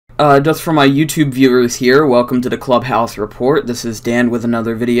just for my YouTube viewers here, welcome to the Clubhouse Report. This is Dan with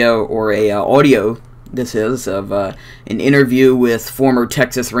another video, or a audio, this is, of an interview with former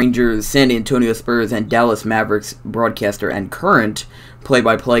Texas Rangers, San Antonio Spurs, and Dallas Mavericks broadcaster and current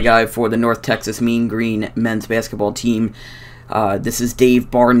play-by-play guy for the North Texas Mean Green men's basketball team. This is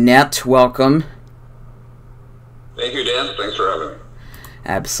Dave Barnett. Welcome. Thank you, Dan. Thanks for having me.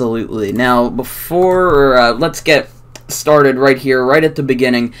 Absolutely. Now, before, let's get started right here, right at the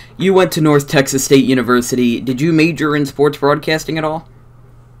beginning. You went to North Texas State University. Did you major in sports broadcasting at all?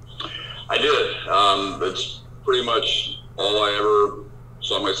 I did. It's pretty much all I ever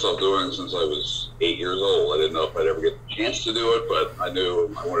saw myself doing since I was 8 years old. I didn't know if I'd ever get the chance to do it, but I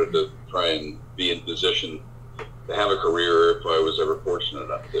knew I wanted to try and be in position to have a career if I was ever fortunate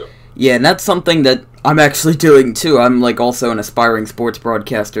enough to. Yeah, and that's something that I'm actually doing too. I'm like also an aspiring sports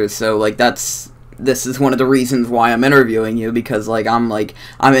broadcaster, so like this is one of the reasons why I'm interviewing you, because I'm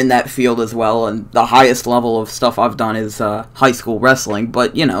in that field as well, and the highest level of stuff I've done is high school wrestling.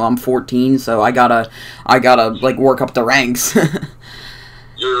 But you know, I'm 14, so I gotta like work up the ranks.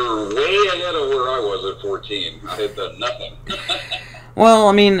 You're way ahead of where I was at 14. I had done nothing. Well,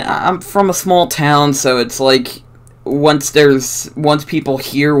 I mean, I'm from a small town, so it's like once people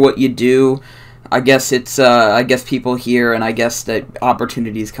hear what you do, I guess people hear, and I guess that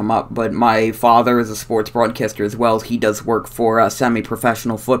opportunities come up. But my father is a sports broadcaster as well. He does work for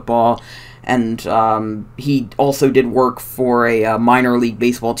semi-professional football, and he also did work for a minor league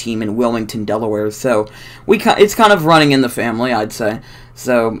baseball team in Wilmington, Delaware. So it's kind of running in the family, I'd say.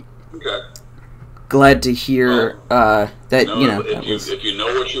 So okay. Glad to hear that. If you know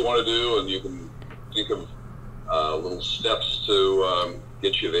what you want to do, and you can think of little steps to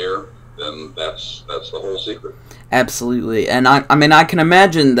get you there, then that's the whole secret. Absolutely. And I mean, I can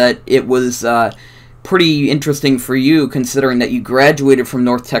imagine that it was pretty interesting for you, considering that you graduated from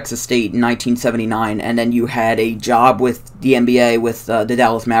North Texas State in 1979, and then you had a job with the NBA with the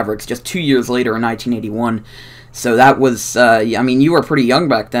Dallas Mavericks just 2 years later in 1981. So that was, I mean, you were pretty young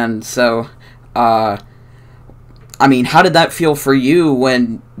back then. So, I mean, how did that feel for you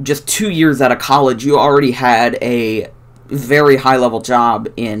when just 2 years out of college you already had a very high-level job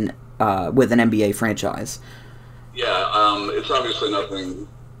in with an NBA franchise? Yeah, it's obviously nothing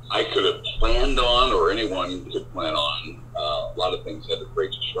I could have planned on, or anyone could plan on. A lot of things had to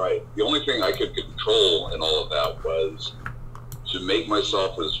break just right. The only thing I could control in all of that was to make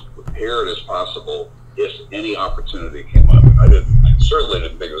myself as prepared as possible if any opportunity came up. I certainly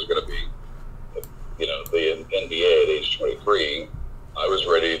didn't think it was going to be, the NBA at age 23. I was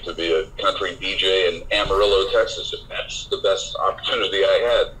ready to be a country DJ in Amarillo, Texas, if that's the best opportunity I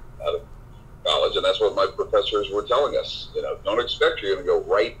had out of college. And that's what my professors were telling us. Don't expect you're going to go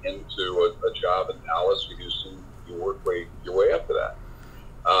right into a job in Dallas or Houston. You work your way up to that.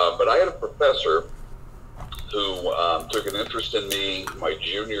 But I had a professor who took an interest in me my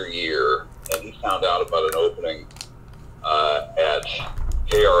junior year, and he found out about an opening at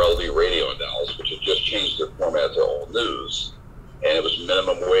KRLD Radio in Dallas, which had just changed their format to all news. And it was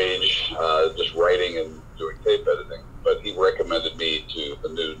minimum wage, just writing and doing tape editing. But he recommended me to the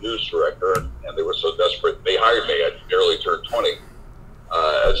new news director, and they were so desperate, they hired me. I barely turned 20.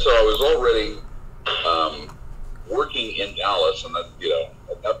 And so I was already working in Dallas, and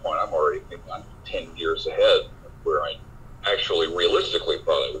at that point, I'm already thinking I'm 10 years ahead of where I actually realistically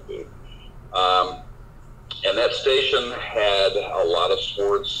thought I would be. And that station had a lot of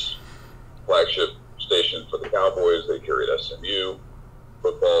sports, flagship station for the Cowboys. They carried SMU,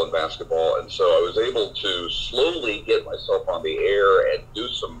 football and basketball, and so I was able to slowly get myself on the air and do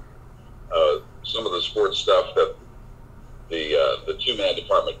some of the sports stuff that the two-man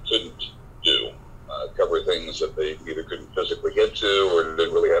department couldn't do, cover things that they either couldn't physically get to or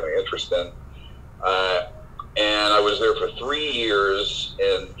didn't really have any interest in. And I was there for 3 years,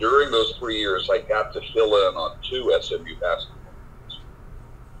 and during those 3 years, I got to fill in on 2 SMU basketball games.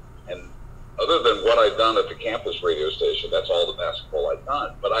 And other than what I'd done at the campus radio station, that's all the basketball I'd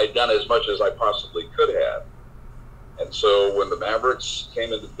done. But I'd done as much as I possibly could have. And so when the Mavericks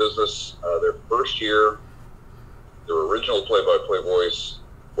came into business, their first year, their original play-by-play voice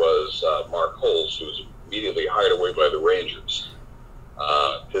was Mark Holtz, who was immediately hired away by the Rangers.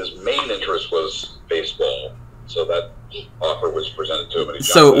 His main interest was baseball, so that offer was presented to him.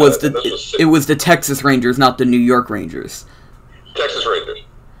 So it was the Texas Rangers, not the New York Rangers. Texas Rangers,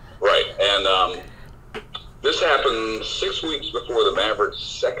 right? And this happened 6 weeks before the Mavericks'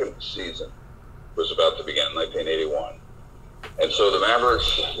 second season was about to begin, 1981. And so the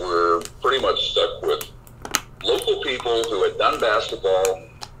Mavericks were pretty much stuck with local people who had done basketball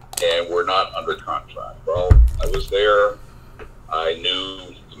and were not under contract. Well, I was there. I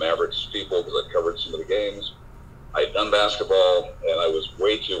knew the Mavericks some of the games. I had done basketball, and I was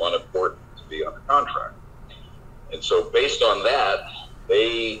way too unimportant to be under contract. And so based on that,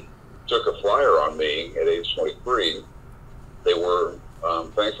 they took a flyer on me at age 23. They were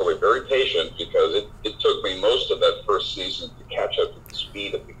thankfully very patient, because it took me most of that first season to catch up to the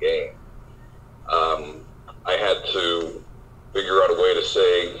speed of the game. I had to figure out a way to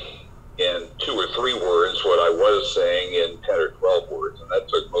say in 2 or 3 words what I was saying in 10 or 12 words, and that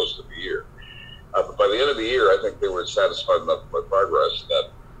took most of the year. But by the end of the year, I think they were satisfied enough with my progress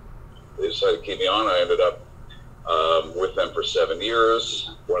that they decided to keep me on. I ended up with them for 7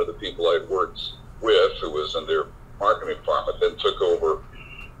 years. One of the people I'd worked with, who was in their marketing department, then took over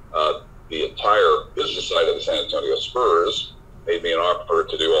the entire business side of the San Antonio Spurs, made me an offer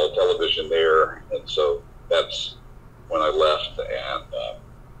to do all television there, and so that's when I left and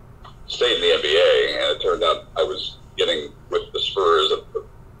stayed in the NBA. And it turned out I was getting with the Spurs at the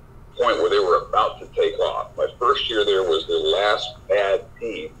point where they were about to take off. My first year there was their last bad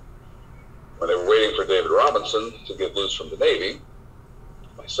team, when they were waiting for David Robinson to get loose from the Navy.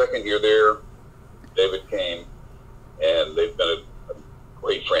 My second year there, David came, and they've been a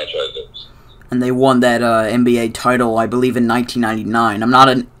great franchise ever since. And they won that NBA title, I believe, in 1999. I'm not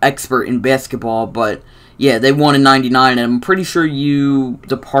an expert in basketball, but yeah, they won in 99, and I'm pretty sure you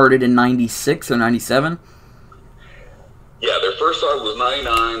departed in 96 or 97. Yeah, their first start was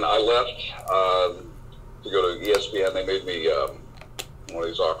 99. I left to go to ESPN. They made me one of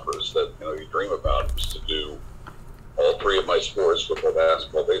these offers that you dream about, was to do all 3 of my sports, football,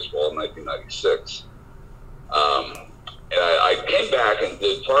 basketball, baseball, in 1996. And I came back and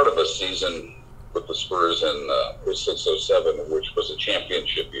did part of a season with the Spurs in 06-07, which was a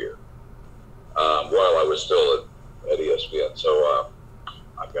championship year, while I was still at ESPN. So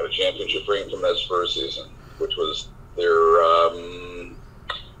I've got a championship ring from that Spurs season, which was their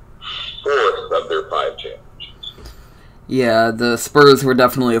 4th of their 5 championships. Yeah, the Spurs were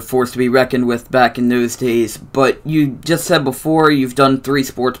definitely a force to be reckoned with back in those days. But you just said before, you've done 3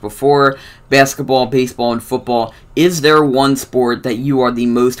 sports before: basketball, baseball, and football. Is there one sport that you are the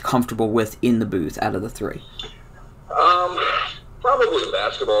most comfortable with in the booth out of the 3? Probably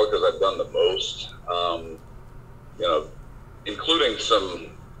basketball, because I've done the most. Including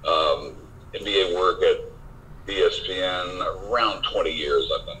some NBA work at ESPN. Around 20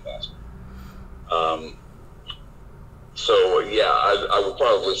 years I've done basketball. So yeah, I would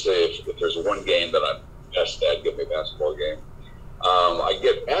probably say if there's one game that I'm best at, give me a basketball game. I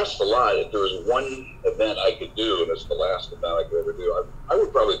get asked a lot if there was one event I could do, and it's the last event I could ever do, I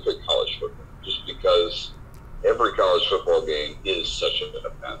would probably pick college football, just because every college football game is such an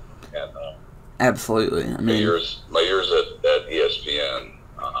event. And absolutely. I mean, my years at ESPN,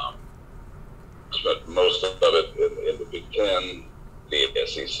 spent most of it in the Big Ten, the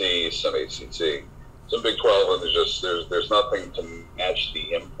SEC, some ACC, some Big 12, and there's nothing to match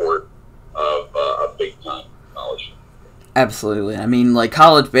the import of a big time college. Absolutely. I mean, like,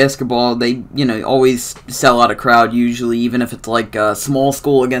 college basketball, they, always sell out a crowd, usually, even if it's, like, a small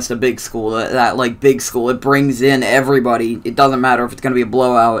school against a big school. That like, big school, it brings in everybody. It doesn't matter if it's going to be a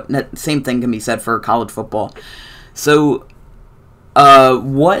blowout. And that same thing can be said for college football. So,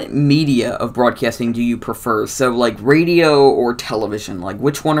 what media of broadcasting do you prefer? So, like, radio or television? Like,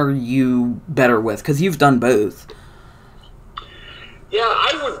 which one are you better with? Because you've done both. Yeah,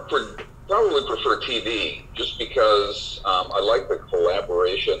 I would probably prefer TV, just because I like the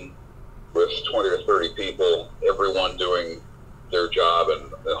collaboration with 20 or 30 people, everyone doing their job, and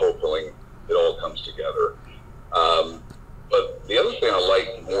hopefully it all comes together. But the other thing I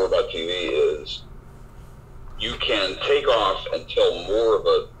like more about TV is you can take off and tell more of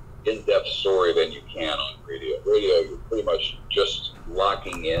an in-depth story than you can on radio. Radio, you're pretty much just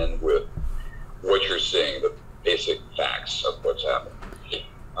locking in with what you're seeing, the basic facts of what's happening.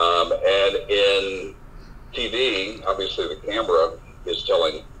 And in TV, obviously the camera is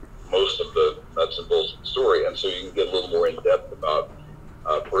telling most of the nuts and bolts of the story, and so you can get a little more in depth about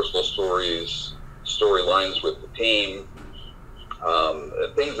personal stories, storylines with the team,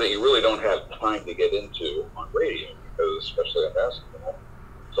 things that you really don't have time to get into on radio, because especially on basketball,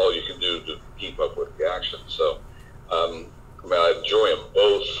 it's all you can do to keep up with the action. So, I enjoy them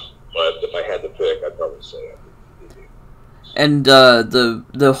both, but if I had to pick, I'd probably say TV. And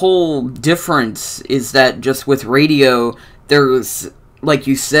the whole difference is that just with radio, there's, like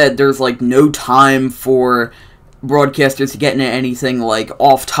you said, there's like no time for broadcasters to get into anything like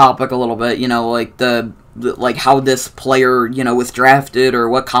off topic a little bit. Like the like how this player, was drafted or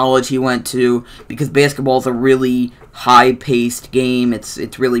what college he went to, because basketball is a really high-paced game. It's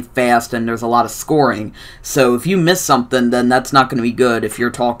really fast and there's a lot of scoring. So if you miss something, then that's not going to be good if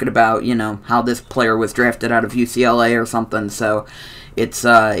you're talking about, how this player was drafted out of UCLA or something. So it's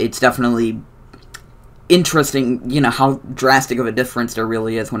definitely interesting, how drastic of a difference there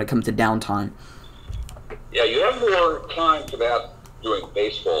really is when it comes to downtime. Yeah, you have more time for that doing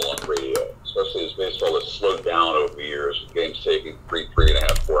baseball on radio, especially as baseball has slowed down over the years, with games taking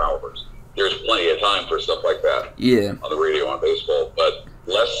 3.5, 4 hours. There's plenty of time for stuff like that on the radio on baseball, but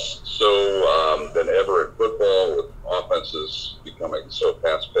less so than ever in football, with offenses becoming so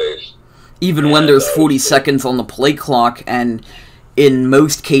fast-paced. Even when there's 40 seconds on the play clock, and in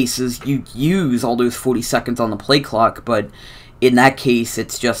most cases you use all those 40 seconds on the play clock, but in that case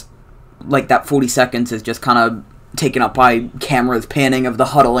it's just like that 40 seconds is just kind of taken up by cameras panning of the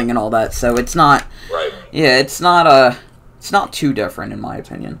huddling and all that. So it's not right. Yeah, it's not too different in my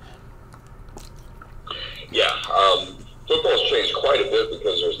opinion. Yeah, football's changed quite a bit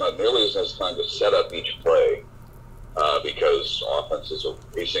because there's not nearly as much time to set up each play because offenses are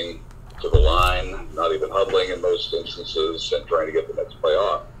racing to the line, not even huddling in most instances, and trying to get the next play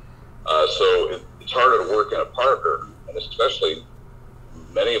off. So it's harder to work in a partner, and especially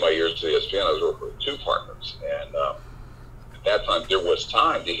many of my years at ESPN, I was working with 2 partners, and at that time there was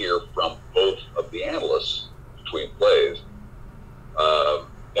time to hear from both of the analysts between plays.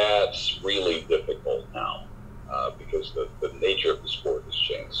 That's really difficult now because the nature of the sport has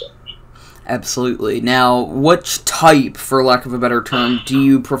changed so much. Absolutely. Now, which type, for lack of a better term, do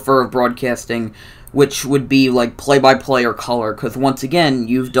you prefer of broadcasting? Which would be like play-by-play or color? Because once again,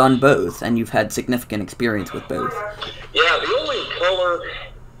 you've done both, and you've had significant experience with both. Yeah, the only color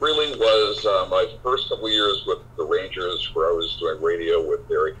really was my first couple of years with the Rangers, where I was doing radio with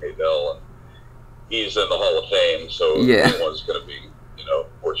Barry Cadell, and he's in the Hall of Fame, so anyone's going to be,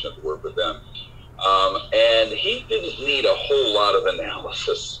 fortunate to work with them. And he didn't need a whole lot of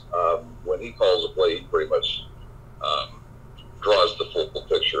analysis. When he calls a play, he pretty much draws the full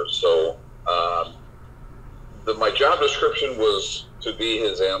picture. So my job description was to be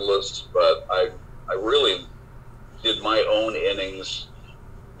his analyst, but I really did my own innings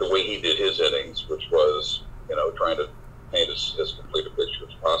the way he did his innings, which was, trying to paint as complete a picture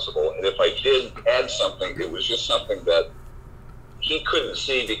as possible. And if I did add something, it was just something that he couldn't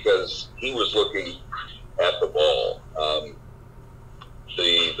see because he was looking at the ball.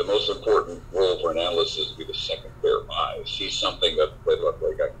 The most important role for an analyst is to be the second pair of eyes, see something that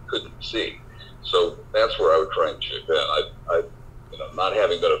play-by-play guy couldn't see. So that's where I would try and chip in. I not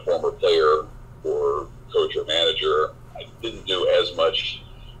having been a former player or coach or manager, I didn't do as much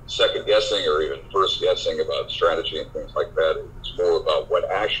second guessing or even first guessing about strategy and things like that. It was more about what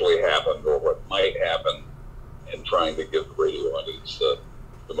actually happened or what might happen, and trying to give the radio audience the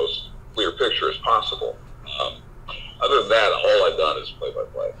most clear picture as possible. Other than that, all I've done is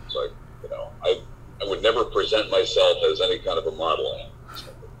play-by-play. It's like, I would never present myself as any kind of a model.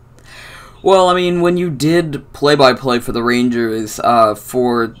 Well, I mean, when you did play-by-play for the Rangers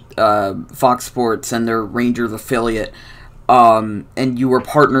for Fox Sports and their Rangers affiliate, and you were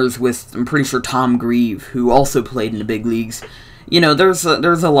partners with, I'm pretty sure, Tom Grieve, who also played in the big leagues, there's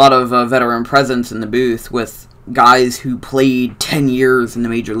a lot of veteran presence in the booth with guys who played 10 years in the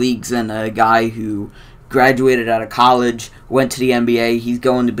major leagues and a guy who graduated out of college, went to the NBA, he's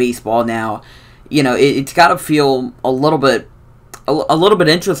going to baseball now. It's got to feel a little bit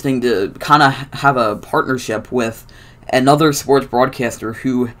interesting to kind of have a partnership with another sports broadcaster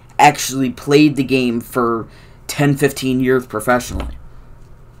who actually played the game for 10, 15 years professionally.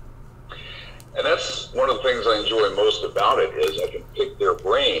 And that's one of the things I enjoy most about it, is I can pick their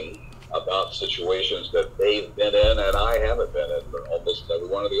brain about situations that they've been in and I haven't been in, but almost every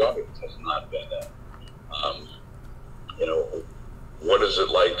one of the audience has not been in. What is it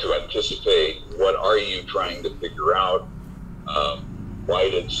like to anticipate? What are you trying to figure out? Why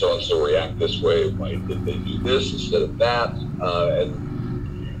did so-and-so react this way? Why did they do this instead of that? And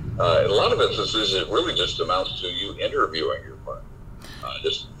in a lot of instances, it really just amounts to you interviewing your partner,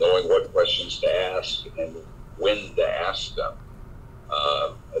 just knowing what questions to ask and when to ask them,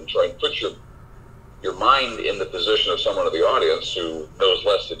 and try and put your mind in the position of someone in the audience who knows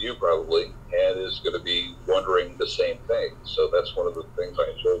less than you probably and is going to be wondering the same thing. So that's one of the things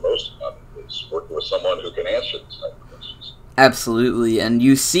I enjoy most about it, is working with someone who can answer these type of questions. Absolutely, and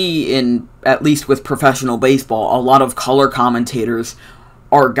you see at least with professional baseball, a lot of color commentators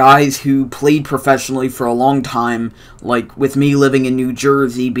are guys who played professionally for a long time, like with me living in New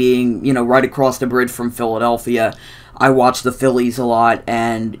Jersey, being, right across the bridge from Philadelphia. I watch the Phillies a lot,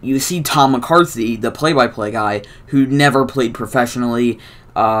 and you see Tom McCarthy, the play-by-play guy, who never played professionally,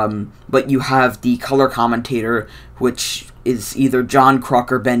 but you have the color commentator, which is either John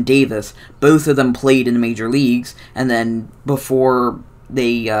Kruk or Ben Davis. Both of them played in the major leagues, and then before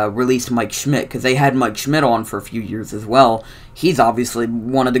they released Mike Schmidt, because they had Mike Schmidt on for a few years as well. He's obviously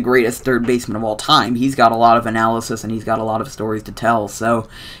one of the greatest third basemen of all time. He's got a lot of analysis, and he's got a lot of stories to tell, so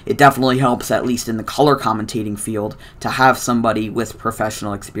it definitely helps, at least in the color commentating field, to have somebody with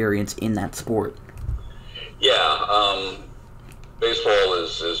professional experience in that sport. Yeah, baseball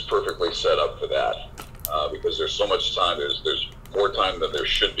is perfectly set up for that, because there's so much time. There's more time than there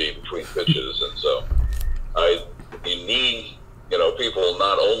should be between pitches, and so you need people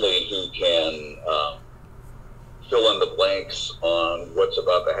not only who can fill in the blanks on what's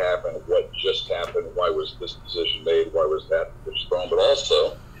about to happen, what just happened, why was this decision made, why was that pitch thrown, but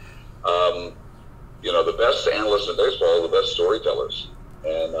also, the best analysts in baseball are the best storytellers,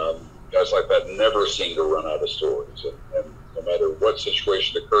 and guys like that never seem to run out of stories, and no matter what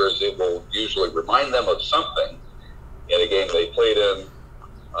situation occurs, it will usually remind them of something in a game they played in.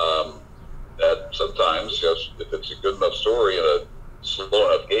 That sometimes, if it's a good enough story in a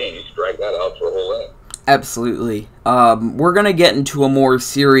slow enough game, you can drag that out for a whole inning. Absolutely. We're going to get into a more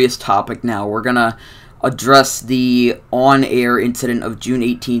serious topic now. We're going to address the on-air incident of June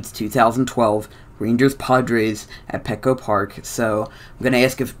 18th, 2012, Rangers-Padres at Petco Park. So I'm going to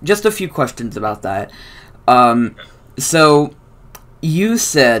ask just a few questions about that. So you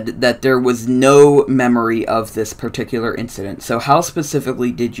said that there was no memory of this particular incident. So how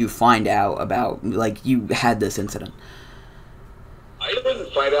specifically did you find out about, you had this incident? I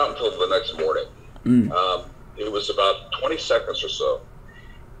didn't find out until the next morning. It was about 20 seconds or so.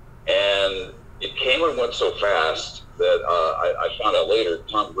 And it came and went so fast that I found out later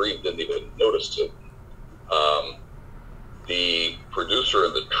Tom Green didn't even notice it. The producer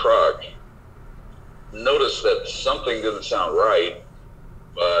in the truck noticed that something didn't sound right,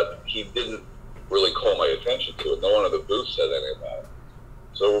 but he didn't really call my attention to it. No one in the booth said anything about it.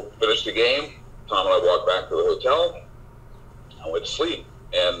 So finished the game. Tom and I walked back to the hotel. I went to sleep.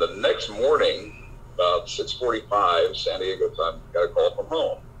 And the next morning, about 6:45 San Diego time, got a call from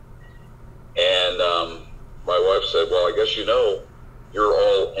home. And my wife said, well, I guess you're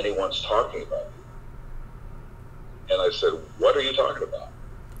all anyone's talking about. And I said, what are you talking about?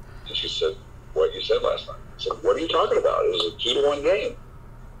 And she said, what you said last night. I said, what are you talking about? It was a 2-1 game.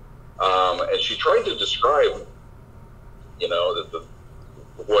 And she tried to describe,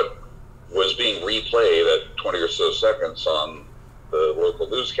 what was being replayed at 20 or so seconds on the local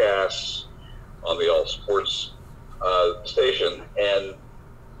newscasts, on the All Sports station. And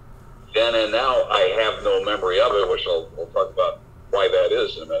then and now I have no memory of it, which I'll talk about why that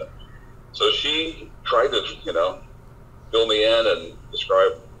is in a minute. So she tried to, fill me in and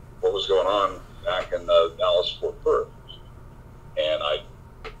describe what was going on back in Dallas Fort Worth. And I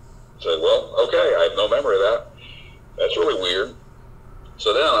said, well, okay, I have no memory of that. That's really weird.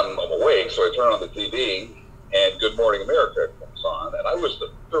 So then I'm awake, so I turn on the TV, and Good Morning America comes on, and I was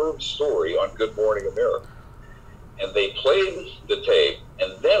the third story on Good Morning America. And they played the tape,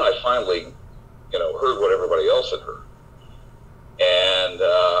 and then I finally, heard what everybody else had heard. And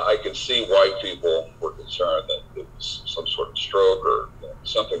I could see why people were concerned that it was some sort of stroke or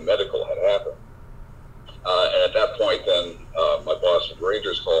something medical had happened. And at that point, then my boss at the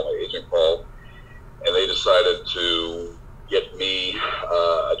Rangers called, my agent called, and they decided to get me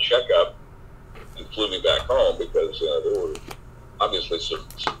a checkup and flew me back home because there were obviously some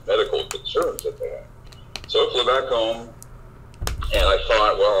medical concerns that they had. So I flew back home, and I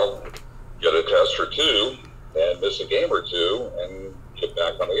thought, well, I'll get a test or two and miss a game or two and get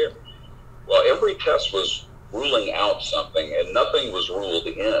back on the air. Well, every test was ruling out something, and nothing was ruled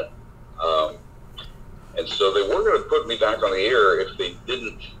in. And so they weren't going to put me back on the air if they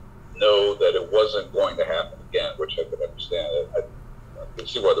didn't know that it wasn't going to happen again, which I could understand. I could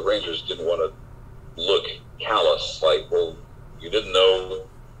see why the Rangers didn't want to look callous, like, well, you didn't know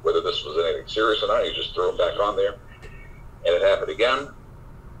whether this was anything serious or not, you just threw them back on there. And it happened again.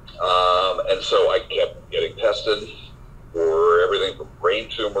 And so I kept getting tested for everything from brain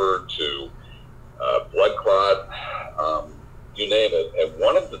tumor to blood clot, you name it. And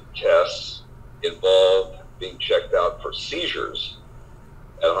one of the tests involved being checked out for seizures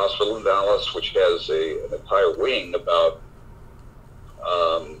at a hospital in Dallas, which has an entire wing about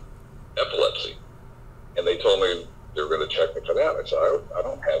epilepsy. And they told me they were going to check me for that. I said, I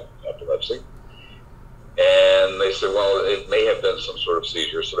don't have epilepsy. And they said, well, it may have been some sort of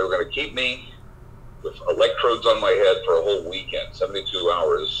seizure. So they were going to keep me with electrodes on my head for a whole weekend, 72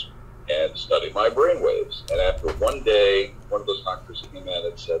 hours. and study my brain waves. And after one day, one of those doctors came in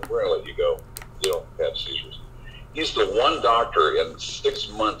and said, we're going to let you go. You don't have seizures. He's the one doctor in 6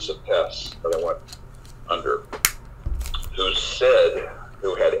 months of tests that I went under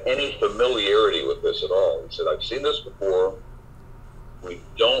who had any familiarity with this at all. He said, I've seen this before. We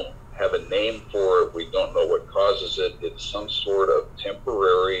don't have a name for it. We don't know what causes it. It's some sort of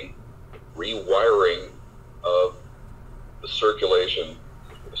temporary rewiring of the circulation,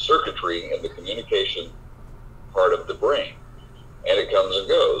 the circuitry, and the communication part of the brain. And it comes and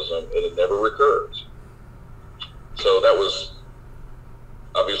goes, and it never recurs. So that was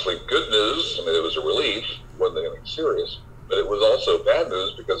obviously good news. I mean, it was a relief. It wasn't anything serious. But it was also bad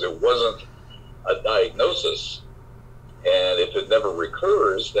news because it wasn't a diagnosis. And if it never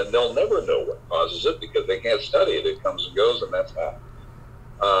recurs, then they'll never know what causes it because they can't study it. It comes and goes, and that's that.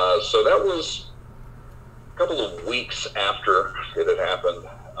 So that was a couple of weeks after it had happened.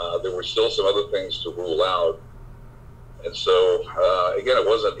 There were still some other things to rule out. And so, again, it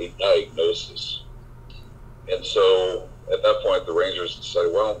wasn't a diagnosis. And so at that point, the Rangers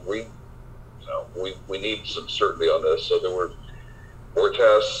decided, well, we need some certainty on this. So there were more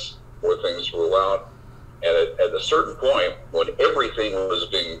tests, more things to rule out. And at a certain point, when everything was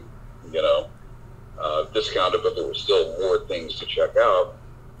being, discounted, but there were still more things to check out,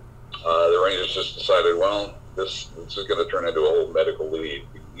 the Rangers just decided, well, this is going to turn into a whole medical league.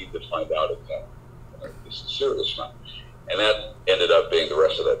 We need to find out if this is serious or not. And that ended up being the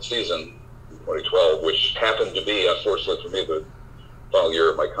rest of that season, 2012, which happened to be, unfortunately for me, the final year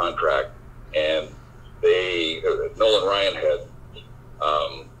of my contract. And Nolan Ryan had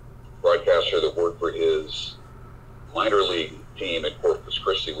broadcaster that worked for his minor league team in Corpus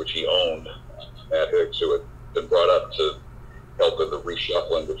Christi, which he owned, Matt Hicks, who had been brought up to help in the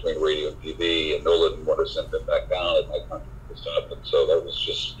reshuffling between radio and TV, and Nolan didn't want to send them back down, and my contract was up. And so that was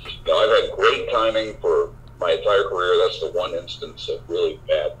just, I've had great timing for my entire career. That's the one instance of really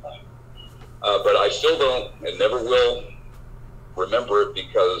bad timing. But I still don't, and never will, remember it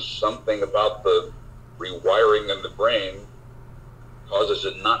because something about the rewiring in the brain causes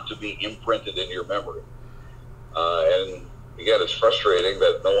it not to be imprinted in your memory. And again, it's frustrating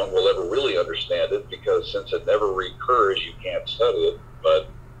that no one will ever really understand it because since it never recurs, you can't study it. But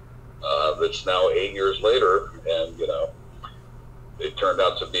it's now 8 years later, and it turned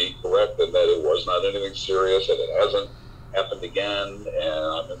out to be correct and that it was not anything serious and it hasn't happened again, and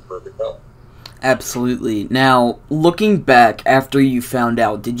I'm in perfect health. Absolutely. Now, looking back after you found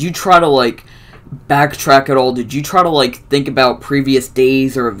out, did you try to backtrack at all? Did you try to think about previous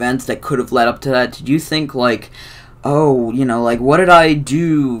days or events that could have led up to that? Did you think oh, what did I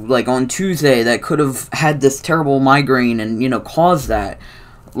do on Tuesday that could have had this terrible migraine and caused that?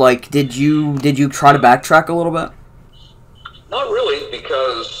 Did you try to backtrack a little bit? Not really,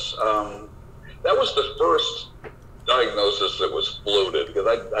 because that was the first diagnosis that was floated, because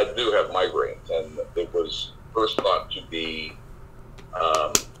I do have migraines, and it was first thought to be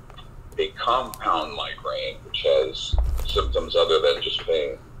a compound migraine, which has symptoms other than just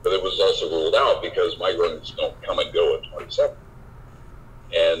pain. But it was also ruled out because migraines don't come and go at 20 seconds.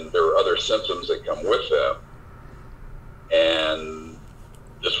 And there are other symptoms that come with them. And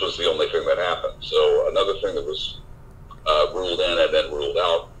this was the only thing that happened. So another thing that was ruled in and then ruled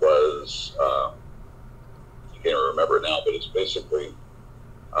out was, I can't remember it now, but it's basically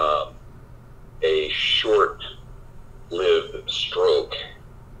a short-lived stroke.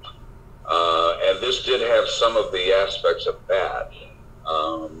 And this did have some of the aspects of that.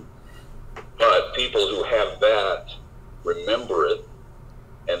 But people who have that remember it,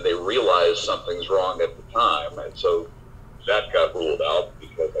 and they realize something's wrong at the time. And so that got ruled out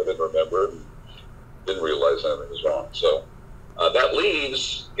because I didn't remember it and didn't realize anything was wrong. So that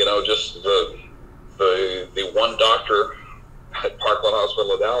leaves, just the one doctor at Parkland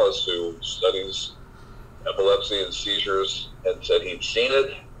Hospital in Dallas who studies epilepsy and seizures and said he'd seen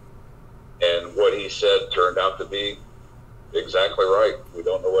it. And what he said turned out to be exactly right. We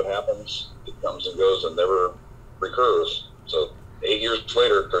don't know what happens. It comes and goes and never recurs. So 8 years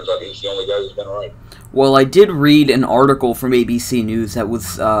later, it turns out he's the only guy who's been right. Well, I did read an article from ABC News that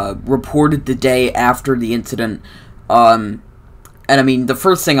was reported the day after the incident. And I mean, the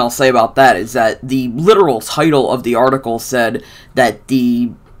first thing I'll say about that is that the literal title of the article said that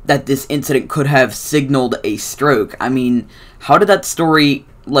this incident could have signaled a stroke. I mean, how did that story,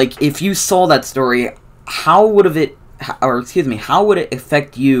 if you saw that story, how would it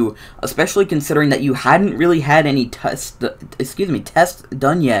affect you, especially considering that you hadn't really had any tests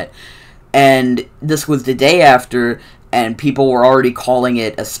done yet, and this was the day after, and people were already calling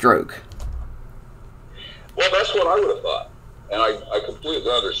it a stroke? Well, that's what I would have thought, and I completely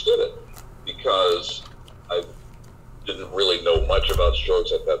understood it. because I didn't really know much about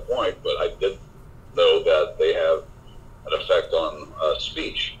strokes at that point, but I did know that they have an effect on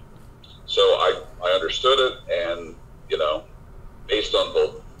speech. So I understood it, and, you know, based on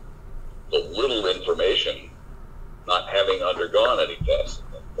the little information, not having undergone any tests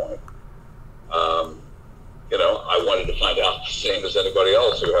at that point, you know, I wanted to find out the same as anybody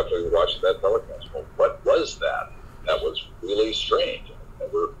else who happened to be watching that telecast. Well, what was that? That was really strange. I've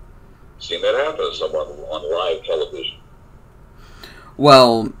never seen that happen to someone on live television.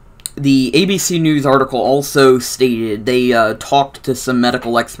 Well, the ABC News article also stated they talked to some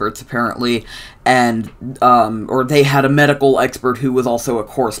medical experts, apparently, and or they had a medical expert who was also a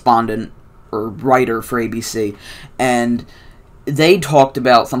correspondent or writer for ABC, and they talked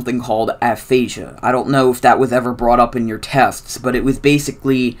about something called aphasia. I don't know if that was ever brought up in your tests, but it was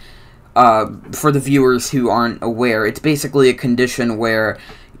basically, for the viewers who aren't aware, it's basically a condition where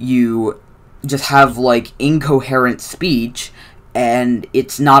you just have, like, incoherent speech, and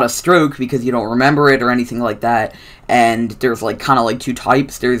it's not a stroke because you don't remember it or anything like that, and there's, like, kind of, like, two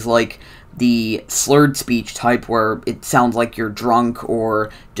types. There's, like, the slurred speech type where it sounds like you're drunk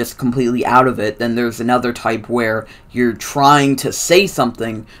or just completely out of it. Then there's another type where you're trying to say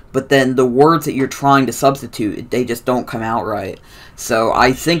something, but then the words that you're trying to substitute, they just don't come out right. So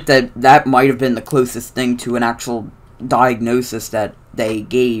I think that might have been the closest thing to an actual diagnosis that they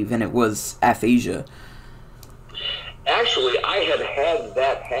gave, and it was aphasia. Actually, I had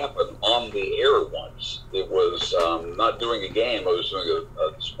that happen on the air once. It was not doing a game. I was doing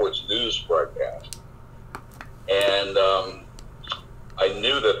a sports news broadcast. And I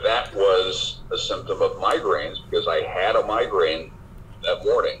knew that was a symptom of migraines because I had a migraine that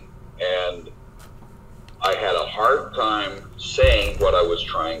morning. And I had a hard time saying what I was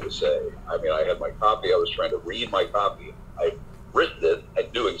trying to say. I mean, I had my copy. I was trying to read my copy. I'd written it. I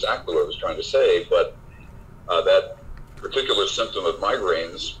knew exactly what I was trying to say, but that particular symptom of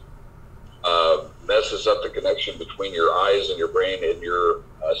migraines messes up the connection between your eyes and your brain and your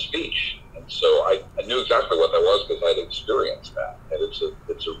speech. And so I knew exactly what that was because I'd experienced that. And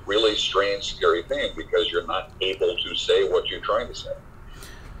it's a really strange, scary thing because you're not able to say what you're trying to say.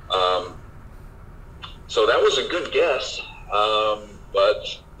 So that was a good guess, but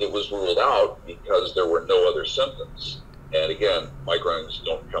it was ruled out because there were no other symptoms. And again, migraines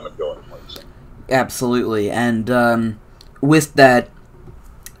don't come and go in one second. Absolutely, and with that,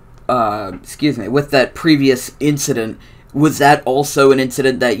 with that previous incident, was that also an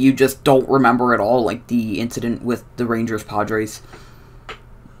incident that you just don't remember at all, like the incident with the Rangers-Padres?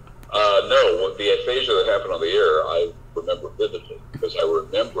 No, the aphasia that happened on the air, I remember vividly, because I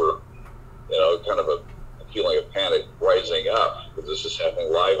remember, you know, kind of a feeling of panic rising up, because this is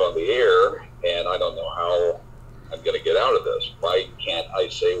happening live on the air, and I don't know how I'm going to get out of this. Why can't I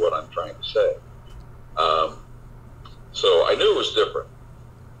say what I'm trying to say? So I knew it was different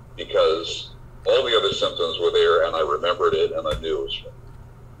because all the other symptoms were there, and I remembered it, and I knew it was different.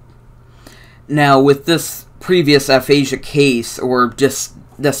 Now, with this previous aphasia case, or just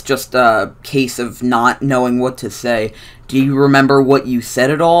a case of not knowing what to say, do you remember what you said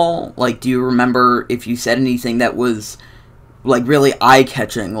at all? Like, do you remember if you said anything that was, like, really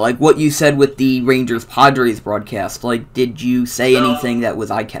eye-catching? Like, what you said with the Rangers-Padres broadcast, like, did you say anything that was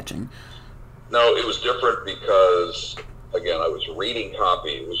eye-catching? No, it was different because, again, I was reading copy.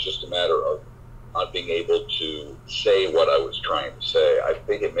 It was just a matter of not being able to say what I was trying to say. I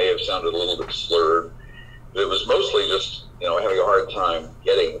think it may have sounded a little bit slurred, but it was mostly just, you know, having a hard time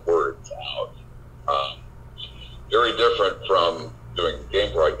getting words out. Very different from doing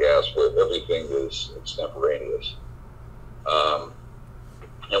game broadcasts where everything is extemporaneous. And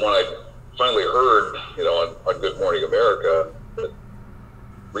when I finally heard, you know, on Good Morning America,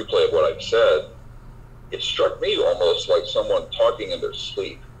 replay of what I'd said, it struck me almost like someone talking in their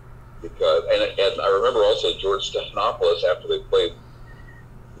sleep. Because, and I remember also George Stephanopoulos, after they played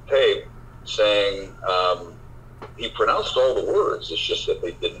the tape, saying he pronounced all the words, it's just that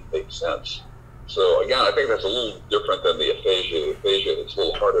they didn't make sense. So again, I think that's a little different than the aphasia. The aphasia, it's a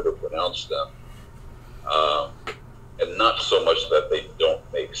little harder to pronounce them. And not so much that they don't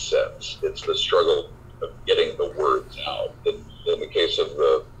make sense. It's the struggle of getting the words out. In the case of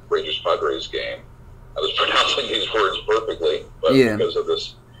the Rangers-Padres game, I was pronouncing these words perfectly, but because of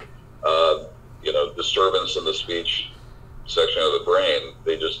this, you know, disturbance in the speech section of the brain,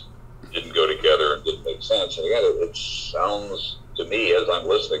 they just didn't go together and didn't make sense. And again, it sounds to me, as I'm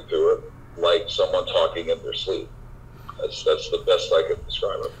listening to it, like someone talking in their sleep. That's the best I can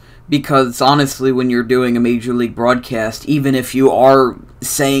describe it. Because honestly, when you're doing a major league broadcast, even if you are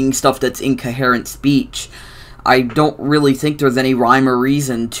saying stuff that's incoherent speech, I don't really think there's any rhyme or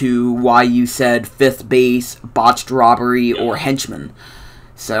reason to why you said fifth base, botched robbery, or henchman.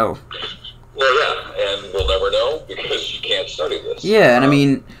 So. Well, yeah, and we'll never know because you can't study this. Yeah, and I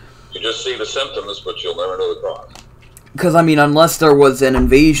mean. You just see the symptoms, but you'll never know the cause. Because, I mean, unless there was an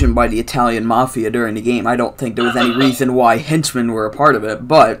invasion by the Italian mafia during the game, I don't think there was any reason why henchmen were a part of it.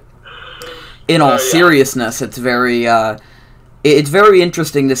 But, in all seriousness, it's very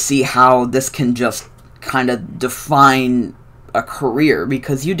interesting to see how this can just kind of define a career.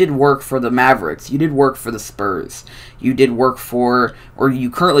 Because you did work for the Mavericks, you did work for the Spurs, you did work for, or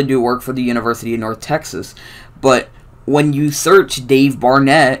you currently do work for the University of North Texas. But when you search Dave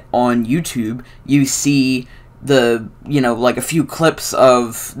Barnett on YouTube, you see like a few clips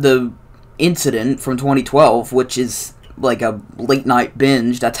of the incident from 2012, which is like a late night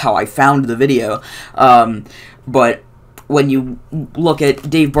binge. That's how I found the video. But when you look at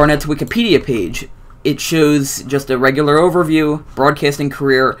Dave Barnett's Wikipedia page, it shows just a regular overview, broadcasting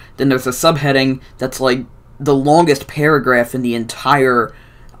career, then there's a subheading that's like the longest paragraph in the entire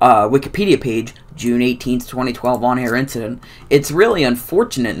Wikipedia page, June 18th, 2012 on-air incident. It's really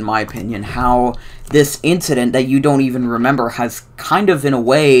unfortunate, in my opinion, how this incident that you don't even remember has kind of, in a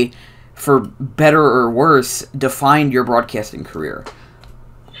way, for better or worse, defined your broadcasting career.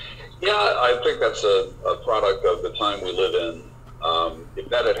 Yeah, I think that's a product of the time we live in. If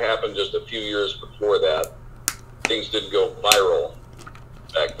that had happened just a few years before that, things didn't go viral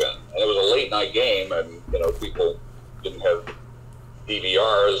back then. And it was a late-night game, and, people didn't have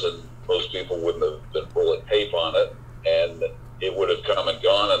DVRs, and most people wouldn't have been pulling tape on it, and it would have come and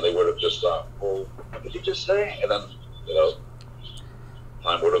gone, and they would have just thought, well, what did he just say? And then,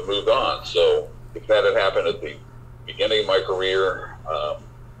 time would have moved on. So if that had happened at the beginning of my career,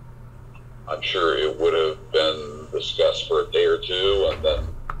 I'm sure it would have been discussed for a day or two, and then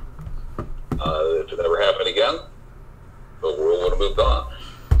if it never happened again, the world would have moved on.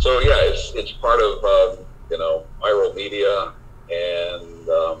 So yeah, it's part of viral media, and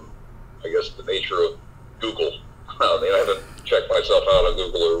I guess the nature of Google. I haven't checked myself out on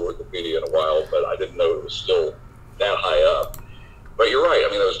Google or Wikipedia in a while, but I didn't know it was still that high up. But you're right.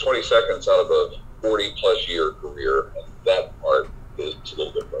 I mean, it was 20 seconds out of a 40-plus year career, and that part is a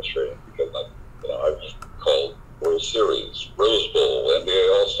little bit frustrating because I've called World Series, Rose Bowl,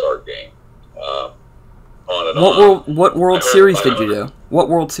 NBA All-Star Game, on and on. What World Series did you do? What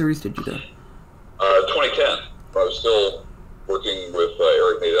World Series did you do? 2010. I was still working with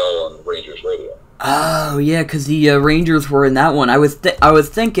Eric Nadel on Rangers Radio. Oh yeah, because the Rangers were in that one. I was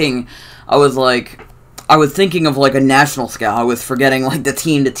thinking of like a national scale. I was forgetting like the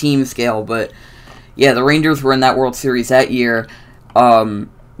team-to-team scale, but yeah, the Rangers were in that World Series that year.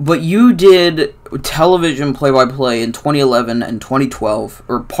 But you did television play-by-play in 2011 and 2012,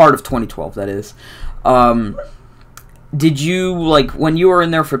 or part of 2012, that is. Did you, like, when you were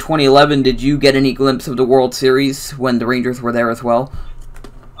in there for 2011, did you get any glimpse of the World Series when the Rangers were there as well?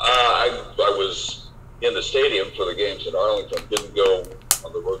 I was in the stadium for the games in Arlington, didn't go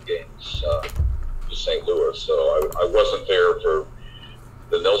on the road games to St. Louis, so I wasn't there for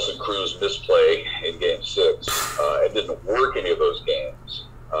the Nelson Cruz misplay in Game 6. I didn't work any of those games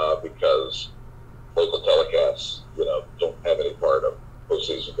because local telecasts, don't have any part of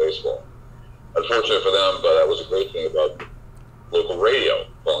postseason baseball. Unfortunate for them, but that was a great thing about local radio,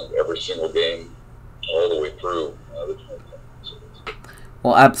 calling every single game all the way through the 2010 series.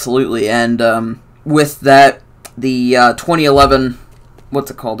 Well, absolutely, and with that, the 2011, the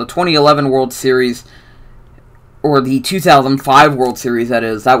 2011 World Series, or the 2005 World Series,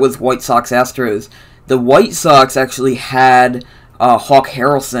 that was White Sox-Astros. The White Sox actually had Hawk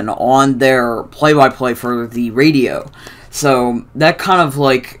Harrelson on their play-by-play for the radio. So that kind of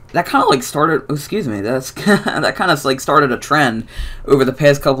started. Excuse me. That kind of started a trend over the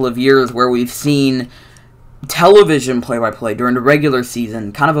past couple of years where we've seen television play-by-play during the regular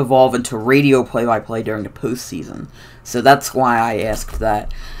season kind of evolve into radio play-by-play during the postseason. So that's why I asked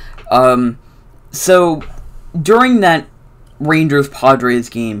that. So during that Rangers-Padres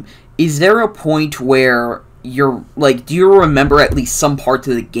game, is there a point where you're do you remember at least some parts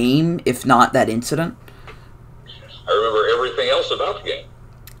of the game, if not that incident? I remember everything else about the game.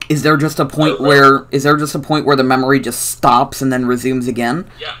 Is there just a point where the memory just stops and then resumes again?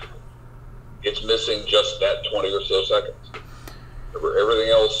 Yeah. It's missing just that 20 or so seconds. Remember everything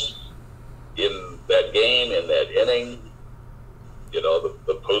else in that game, in that inning,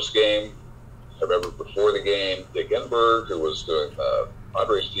 the post game. I remember before the game, Dick Enberg, who was doing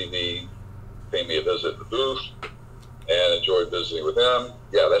Padres TV, paid me a visit in the booth and enjoyed visiting with him.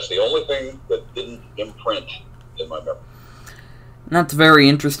 Yeah, that's the only thing that didn't imprint in my memory. That's very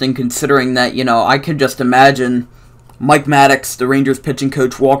interesting considering that, you know, I could just imagine Mike Maddox, the Rangers pitching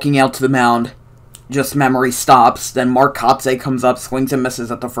coach, walking out to the mound. Just memory stops. Then Mark Kotze comes up, swings and misses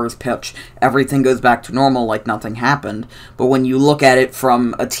at the first pitch. Everything goes back to normal like nothing happened. But when you look at it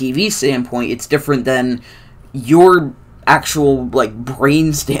from a TV standpoint, it's different than your actual, like,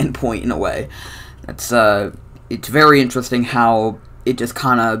 brain standpoint in a way. It's very interesting how it just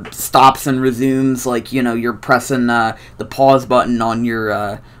kind of stops and resumes, like, you know, you're pressing the pause button on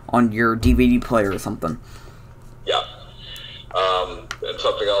your DVD player or something. Yeah. And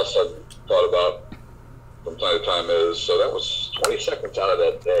something else I've thought about from time to time is, so that was 20 seconds out of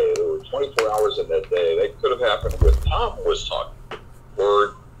that day. There were 24 hours in that day. That could have happened when Tom was talking,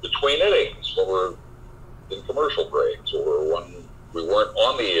 or between innings, when we're in commercial breaks, or when we weren't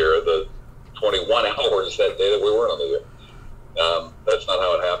on the air the 21 hours that day that we weren't on the air. That's not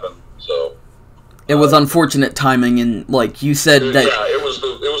how it happened. So it was unfortunate timing, and like you said, that it was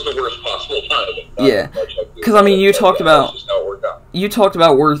the worst possible timing. Yeah, because I mean, you talked about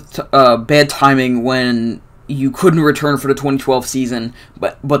bad timing when you couldn't return for the 2012 season,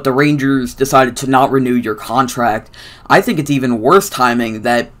 but the Rangers decided to not renew your contract. I think it's even worse timing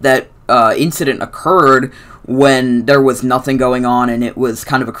that incident occurred when there was nothing going on, and it was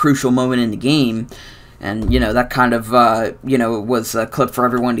kind of a crucial moment in the game. And, you know, that kind of, was a clip for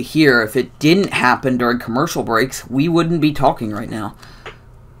everyone to hear. If it didn't happen during commercial breaks, we wouldn't be talking right now.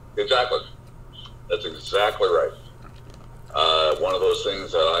 Exactly. That's exactly right. One of those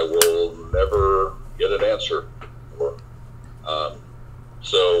things that I will never get an answer for.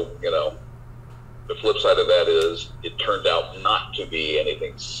 So, you know, the flip side of that is it turned out not to be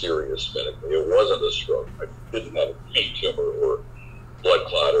anything serious medically. It wasn't a stroke. I didn't have a brain tumor or blood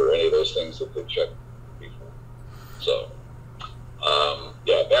clot or any of those things that they checked. So,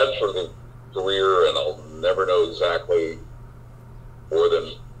 bad for the career, and I'll never know exactly more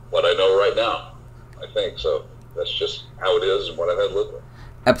than what I know right now, I think. So that's just how it is and what I've had to live with.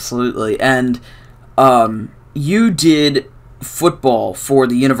 Absolutely. And you did football for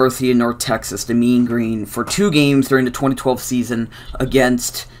the University of North Texas, the Mean Green, for 2 games during the 2012 season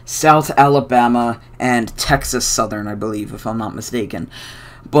against South Alabama and Texas Southern, I believe, if I'm not mistaken.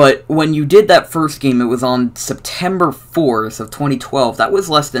 But when you did that first game, it was on September 4th of 2012. That was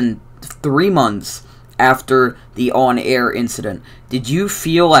less than 3 months after the on-air incident. Did you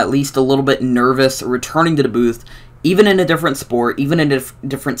feel at least a little bit nervous returning to the booth, even in a different sport, even in a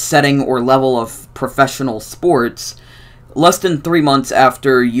different setting or level of professional sports, less than 3 months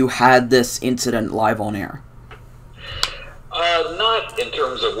after you had this incident live on air? Not in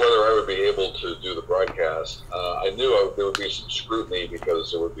terms of whether I would be able to do the broadcast. I knew there would be some scrutiny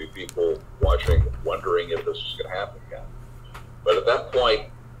because there would be people watching, wondering if this was going to happen again. But at that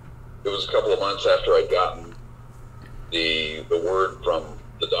point, it was a couple of months after I'd gotten the word from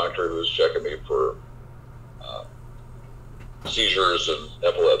the doctor who was checking me for seizures and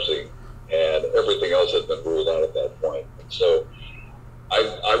epilepsy, and everything else had been ruled out at that point. And so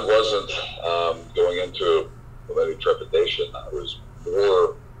I wasn't going into with any trepidation. I was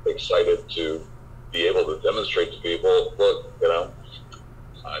more excited to be able to demonstrate to people, look, you know,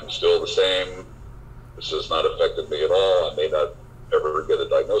 I'm still the same. This has not affected me at all. I may not ever get a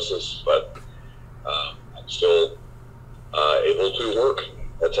diagnosis, but I'm still able to work.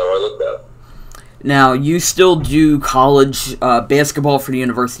 That's how I looked at it. Now, you still do college basketball for the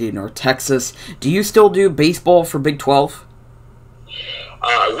University of North Texas. Do you still do baseball for Big 12?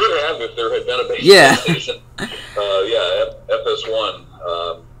 I would have if there had been a baseball season. FS1,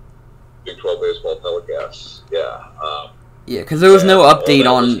 Big 12 baseball telecasts. Yeah, because there was no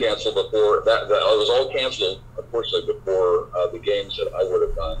update on. It was canceled before that. It was all canceled, unfortunately, before the games that I would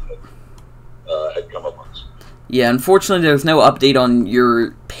have done had come up on. Yeah, unfortunately, there's no update on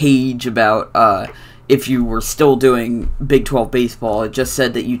your page about if you were still doing Big 12 baseball. It just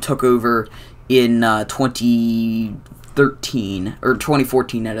said that you took over in 2013 or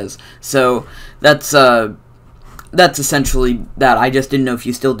 2014. That is. So that's essentially that. I just didn't know if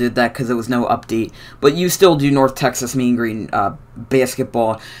you still did that because there was no update. But you still do North Texas Mean Green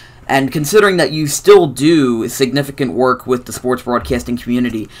basketball. And considering that you still do significant work with the sports broadcasting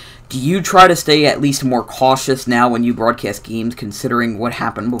community, do you try to stay at least more cautious now when you broadcast games, considering what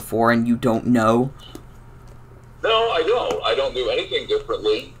happened before and you don't know? No, I don't. I don't do anything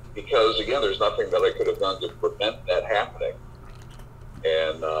differently because, again, there's nothing that I could have done to prevent that happening.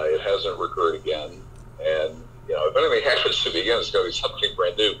 And it hasn't recurred again. And, you know, if anything happens to me again, it's going to be something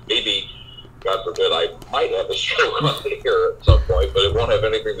brand new. Maybe, God forbid, I might have a stroke on the air at some point, but it won't have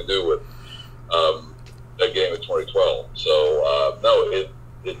anything to do with that game in 2012. So, no,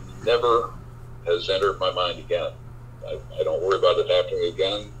 it never has entered my mind again. I don't worry about it happening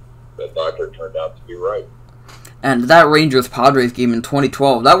again. That doctor turned out to be right. And that Rangers-Padres game in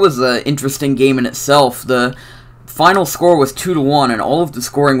 2012, that was an interesting game in itself. The final score was 2-1, and all of the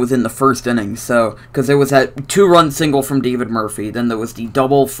scoring was in the first inning. So, because there was that 2-run single from David Murphy, then there was the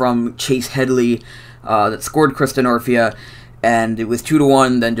double from Chase Headley that scored Kristen Orfia, and it was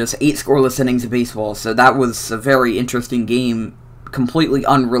 2-1, then just 8 scoreless innings of baseball. So that was a very interesting game, completely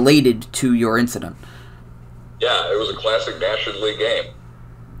unrelated to your incident. Yeah, it was a classic National League game.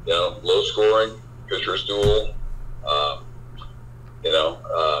 You know, low scoring, pitcher's duel.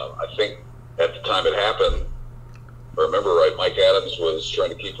 I think at the time it happened, if I remember right, Mike Adams was trying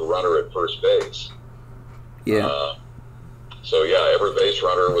to keep a runner at first base. Yeah. So yeah, every base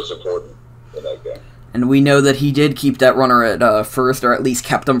runner was important in that game. And we know that he did keep that runner at first, or at least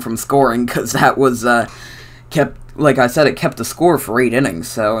kept him from scoring, because that was like I said, it kept the score for 8 innings.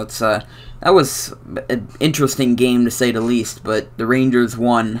 So it's that was an interesting game to say the least. But the Rangers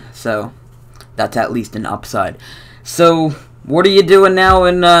won, so that's at least an upside. So what are you doing now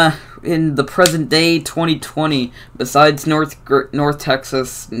in the present day, 2020? Besides North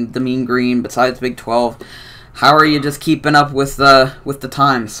Texas, and the Mean Green, besides Big 12, how are you just keeping up with the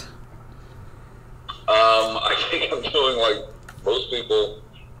times? I think I'm doing like most people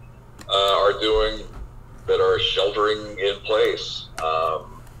are doing that are sheltering in place,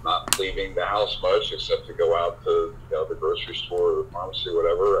 not leaving the house much except to go out to the grocery store or the pharmacy,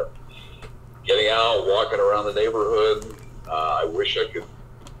 whatever. Getting out, walking around the neighborhood. I wish I could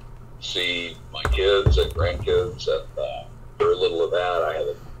see my kids and grandkids, and very little of that. I had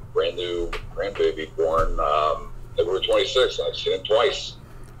a brand new grandbaby born February 26th, and I've seen him twice.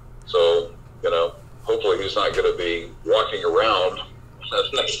 So, hopefully he's not going to be walking around the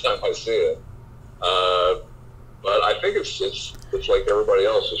next time I see him. But I think it's like everybody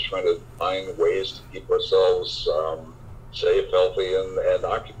else is trying to find ways to keep ourselves safe, healthy, and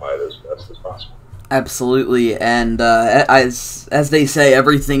occupied as best as possible. Absolutely, and as they say,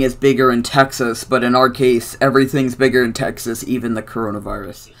 everything is bigger in Texas, but in our case, everything's bigger in Texas, even the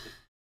coronavirus.